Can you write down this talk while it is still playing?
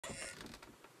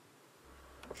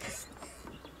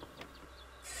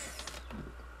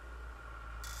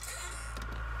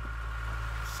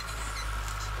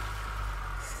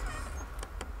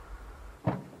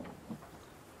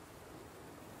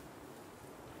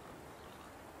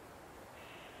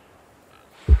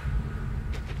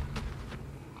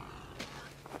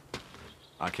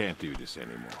I can't do this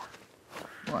anymore.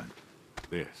 What?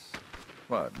 This.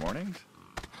 What, mornings?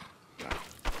 No.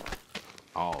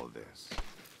 All of this.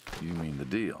 You mean the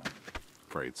deal?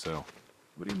 Afraid so.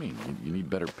 What do you mean? You need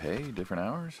better pay, different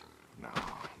hours? No,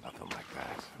 nothing like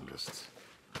that. I'm just,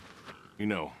 you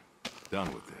know,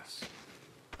 done with this.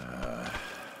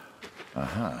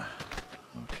 Uh-huh.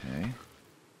 Okay.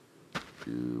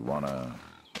 You wanna...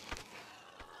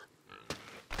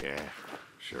 Yeah,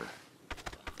 sure.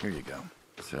 Here you go.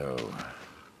 So,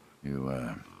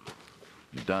 you're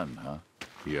done, huh?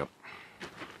 Yep.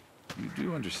 You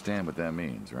do understand what that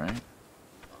means, right?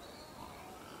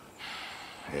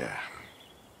 Yeah.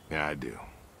 Yeah, I do.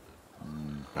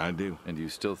 I do. And you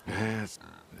still... Yes,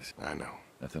 I know.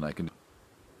 Nothing I can do?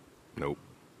 Nope.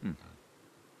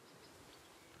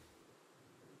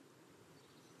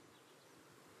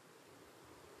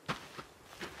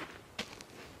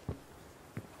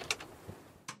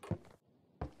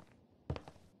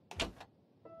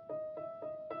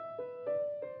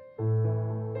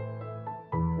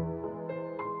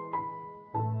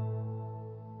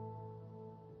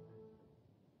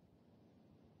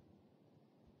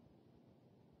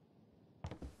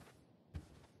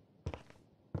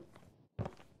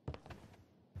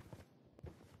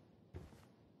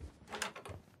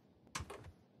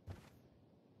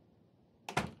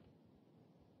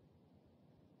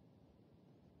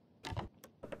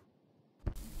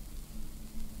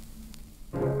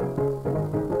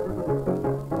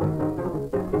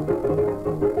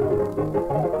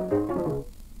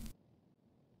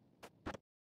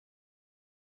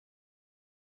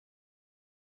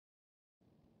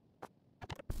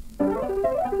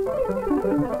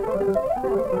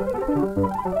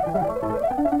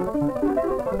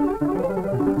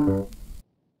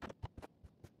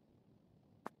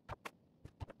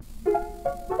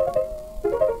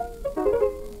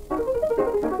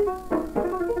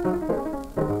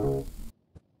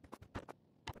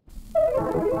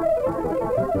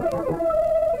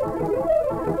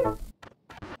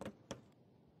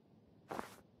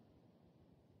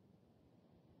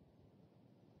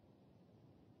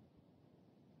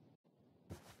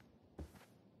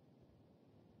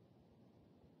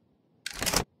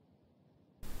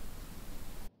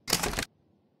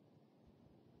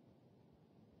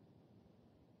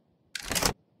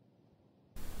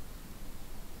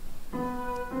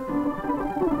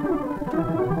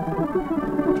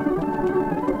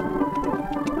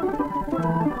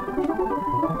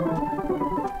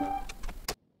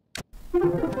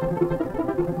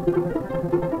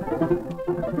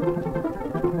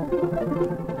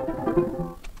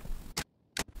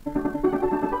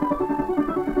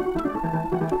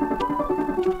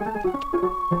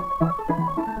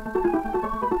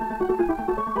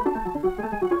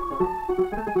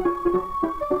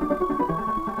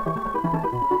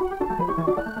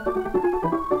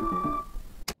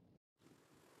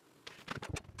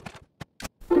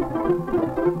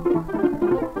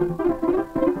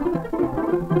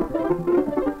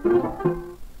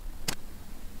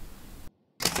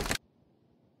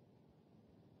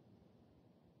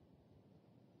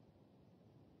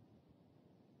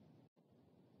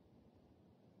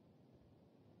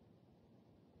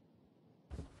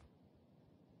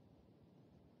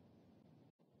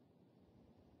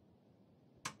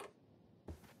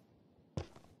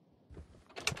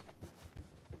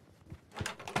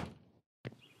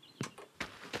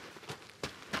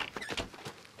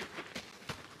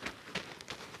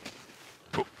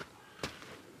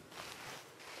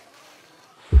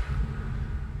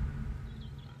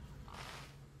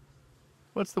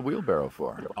 What's the wheelbarrow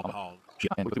for?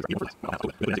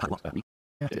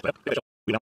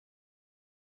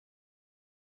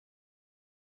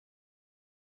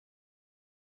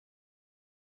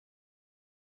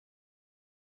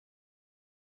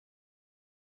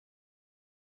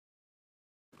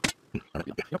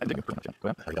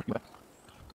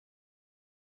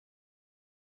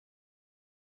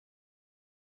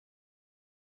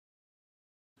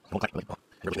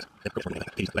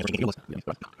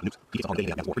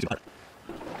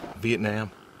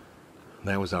 Vietnam,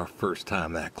 that was our first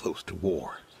time that close to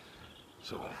war.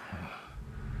 So,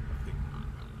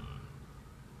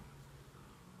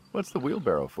 What's the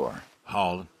wheelbarrow for?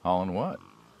 hauling, Hauling what?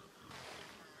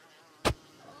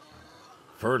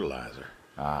 fertilizer.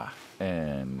 Ah,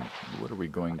 and what are we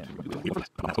going to do?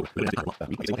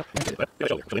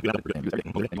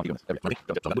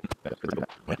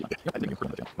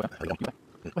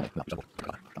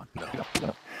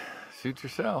 Suit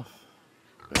yourself.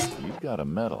 But you've got a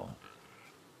medal.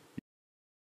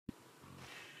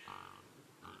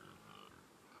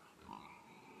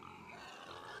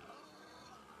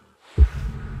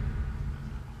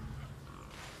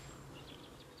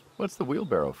 What's the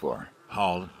wheelbarrow for?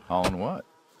 Hauling. Hauling what?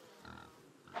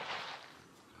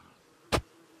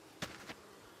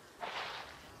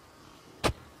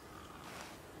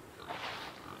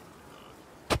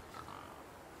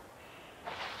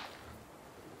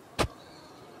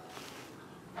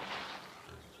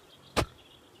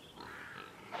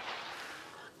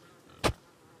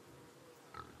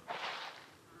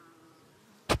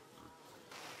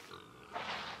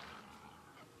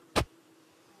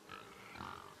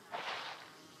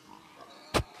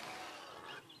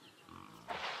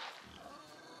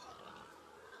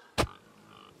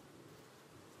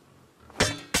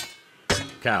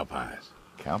 Cow pies.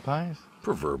 Cow pies?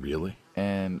 Proverbially.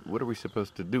 And what are we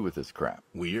supposed to do with this crap?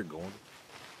 We're going.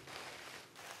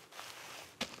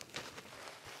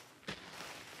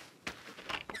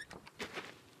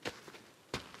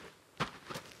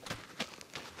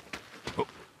 Oh.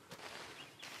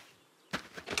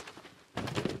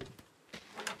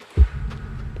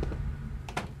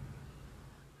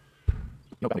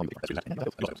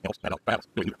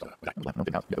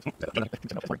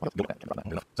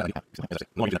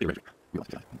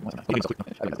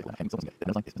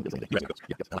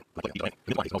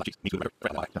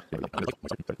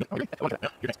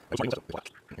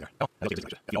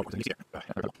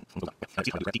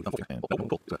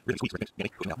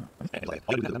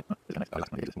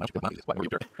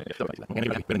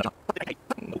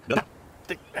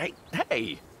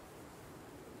 Hey!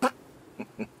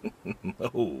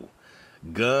 Oh,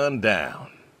 gun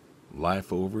down.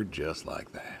 Life over just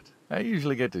like that. I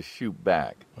usually get to shoot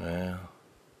back. Well,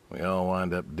 we all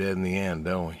wind up dead in the end,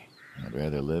 don't we? I'd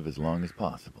rather live as long as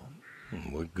possible.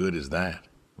 What good is that?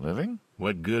 Living?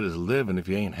 What good is living if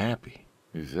you ain't happy?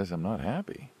 Who says I'm not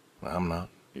happy? I'm not.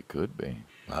 You could be.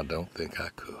 I don't think I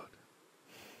could.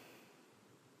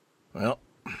 Well,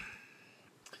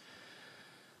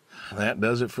 that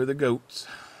does it for the goats.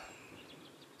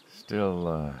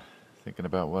 Still, thinking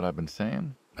about what I've been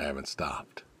saying? I haven't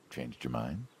stopped. Changed your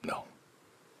mind? No.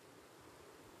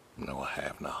 No, I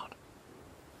have not.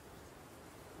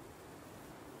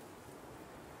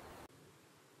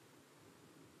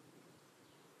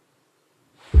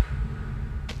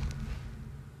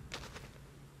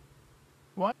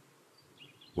 What?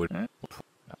 What?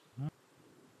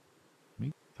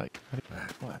 Me? Like,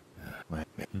 what?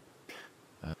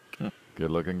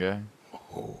 Good-looking guy?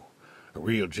 Oh, a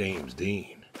real James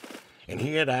Dean. And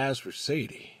he had eyes for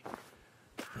Sadie.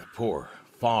 The poor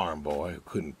farm boy who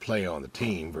couldn't play on the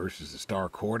team versus the star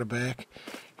quarterback.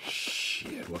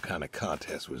 Shit, what kind of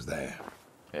contest was that?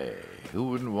 Hey, who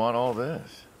wouldn't want all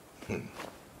this?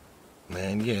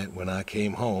 And yet, when I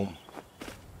came home,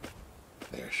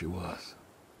 there she was.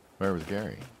 Where was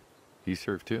Gary? He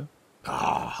served too?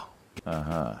 Ah,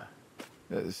 Uh-huh.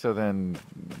 So then,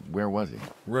 where was he?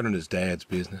 running his dad's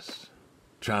business,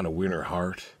 trying to win her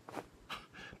heart.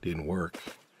 Didn't work.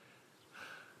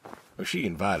 Well, she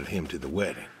invited him to the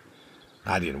wedding.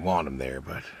 I didn't want him there,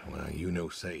 but, well, you know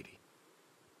Sadie.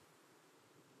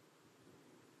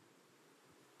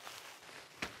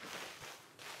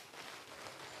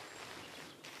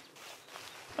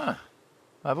 Huh.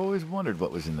 I've always wondered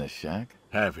what was in this shack.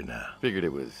 Have you now? Figured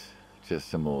it was just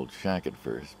some old shack at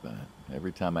first, but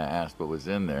every time I asked what was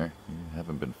in there, you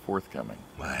haven't been forthcoming.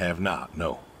 I have not,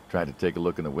 no. Tried to take a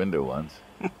look in the window once.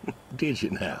 Did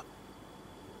you now?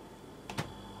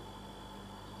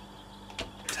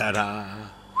 Ta-da!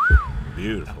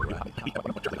 Beautiful, right?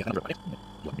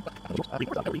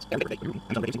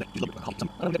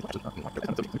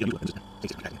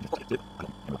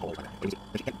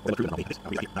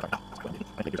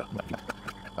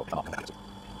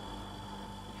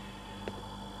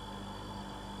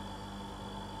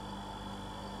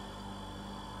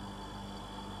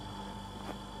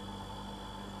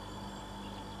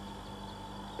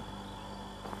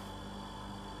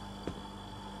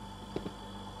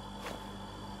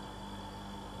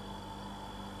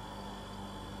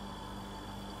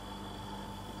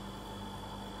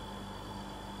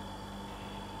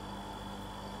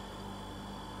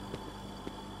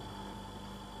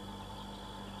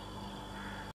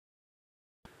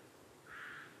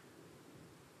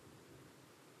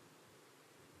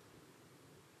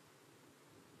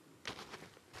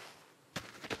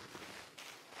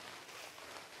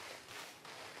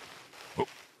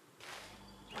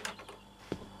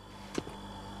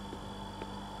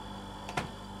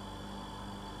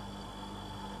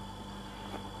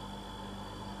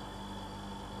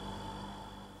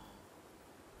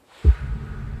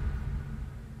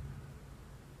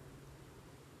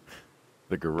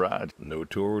 The garage. No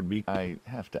tour would be... I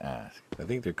have to ask. I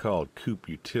think they're called coupe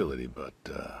utility, but,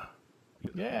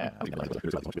 Yeah.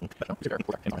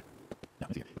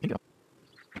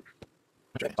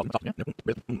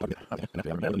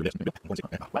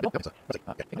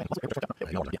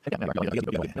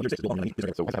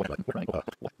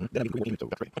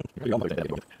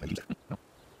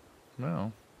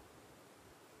 No.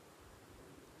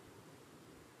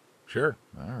 Sure.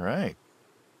 All right.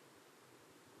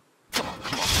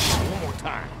 One more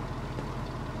time.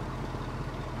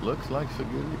 Looks like so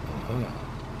good.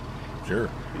 Sure.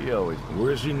 He always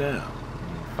Where is he now?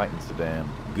 fighting Saddam.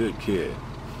 Good kid.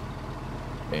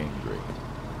 Angry.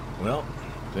 Well,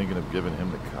 Thinking of giving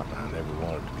him the cup. I never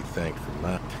wanted to be thanked for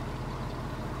my...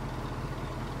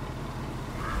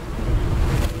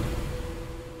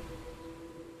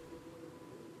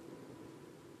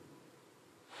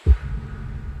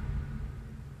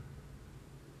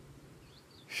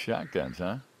 Shotguns,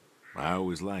 huh? I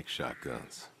always liked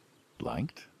shotguns.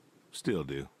 Liked? Still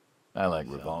do. I like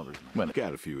revolvers. When?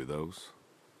 Got a few of those.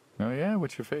 Oh yeah,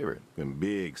 what's your favorite? Them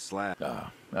big slap. Oh,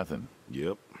 nothing.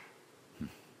 Yep.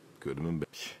 Could have been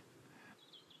better.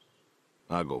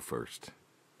 I'll go first.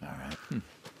 All right.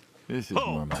 This is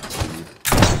more my speed.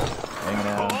 Hanging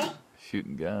out,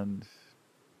 shooting guns.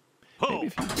 Maybe a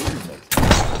few beers next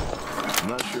time. I'm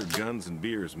not sure guns and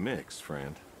beers mix,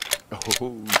 friend.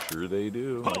 Oh, sure they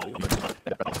do.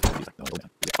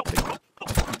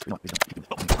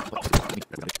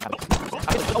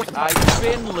 I've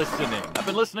been listening. I've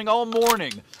been listening all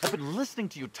morning. I've been listening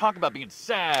to you talk about being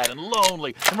sad and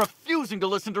lonely and refusing to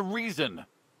listen to reason.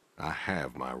 I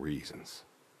have my reasons,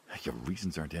 Your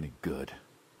reasons aren't any good.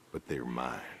 but they're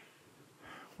mine.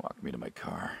 Walk me to my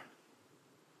car.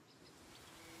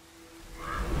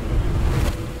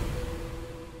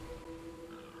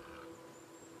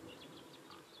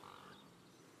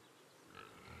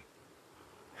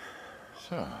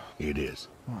 So, It is.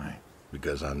 why?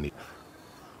 Because I need...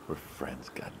 We're friends,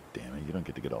 goddammit. You don't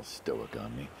get to get all stoic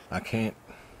on me. I can't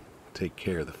take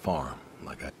care of the farm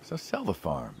like I... So sell the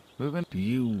farm. Move in. Do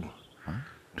you... Huh?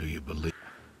 Do you believe...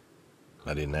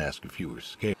 I didn't ask if you were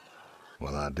scared.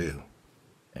 Well, I do.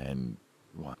 And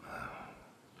why?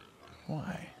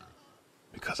 Why?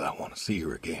 Because I want to see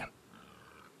her again.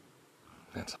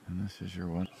 That's... And this is your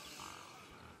one?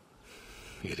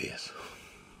 It is.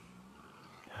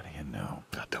 How do you know?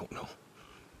 I don't know.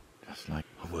 Just like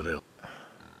What else?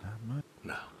 not much.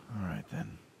 No. All right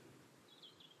then.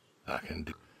 I can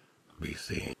do... Be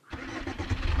seeing...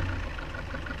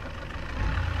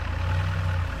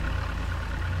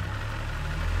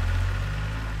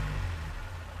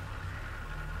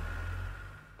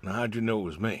 Now, how'd you know it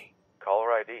was me?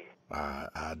 Caller ID.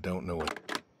 I don't know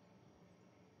it.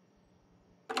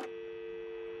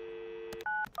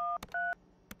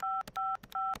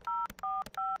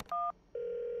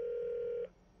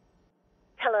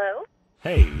 Hello?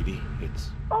 Hey, Edie, it's...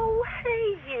 Oh,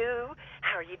 hey, you.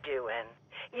 How are you doing?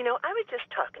 You know, I was just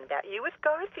talking about you with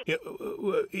Garfield. Yeah,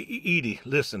 Edie,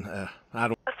 listen, I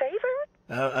don't... A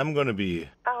favor? I'm gonna be...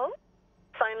 Oh?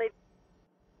 Finally?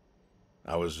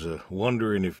 I was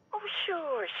wondering if... Oh,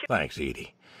 sure. Thanks,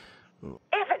 Edie. Evan!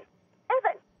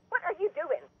 Evan! What are you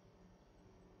doing?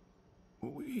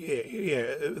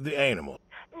 Yeah, the animal.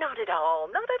 Not at all.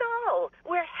 Not at all.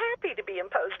 We're happy to be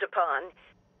imposed upon.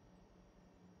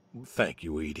 Thank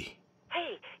you, Edie.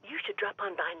 Hey, you should drop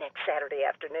on by next Saturday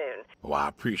afternoon. Oh, I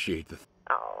appreciate the...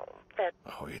 Oh, that...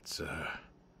 Oh, it's,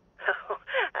 Oh,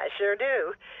 I sure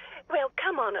do. Well,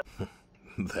 come on up.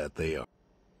 that they are.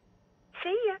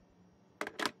 See ya.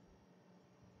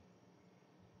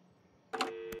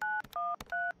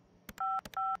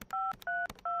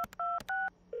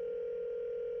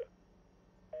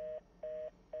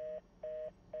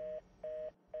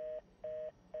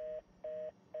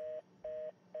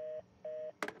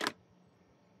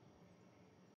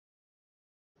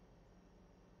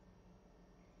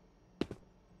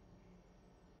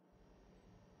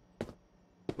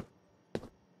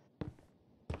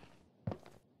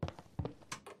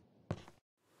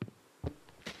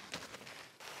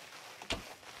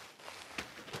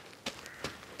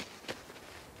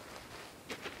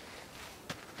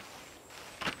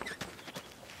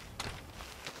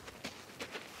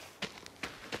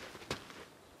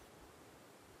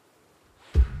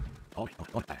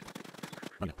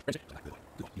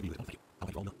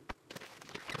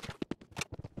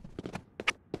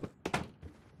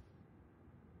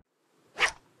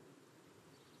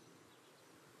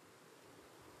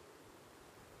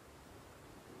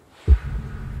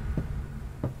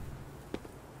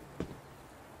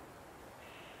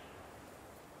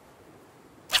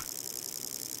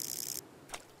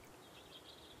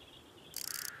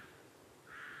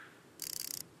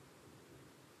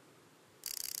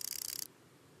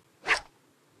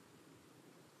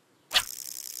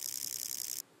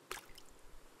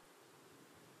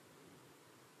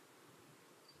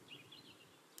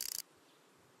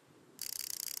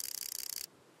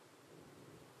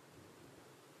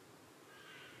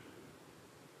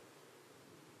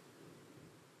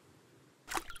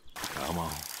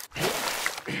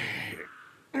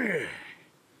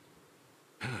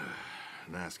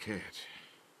 nice catch.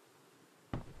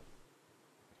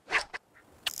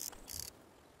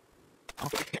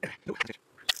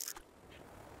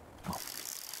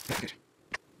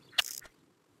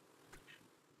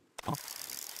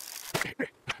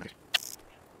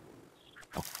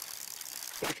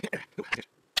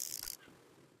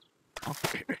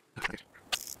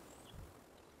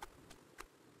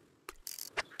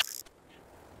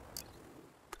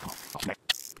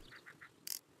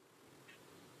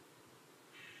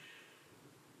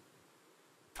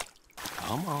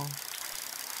 Come on.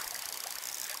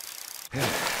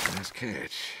 Nice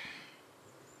catch.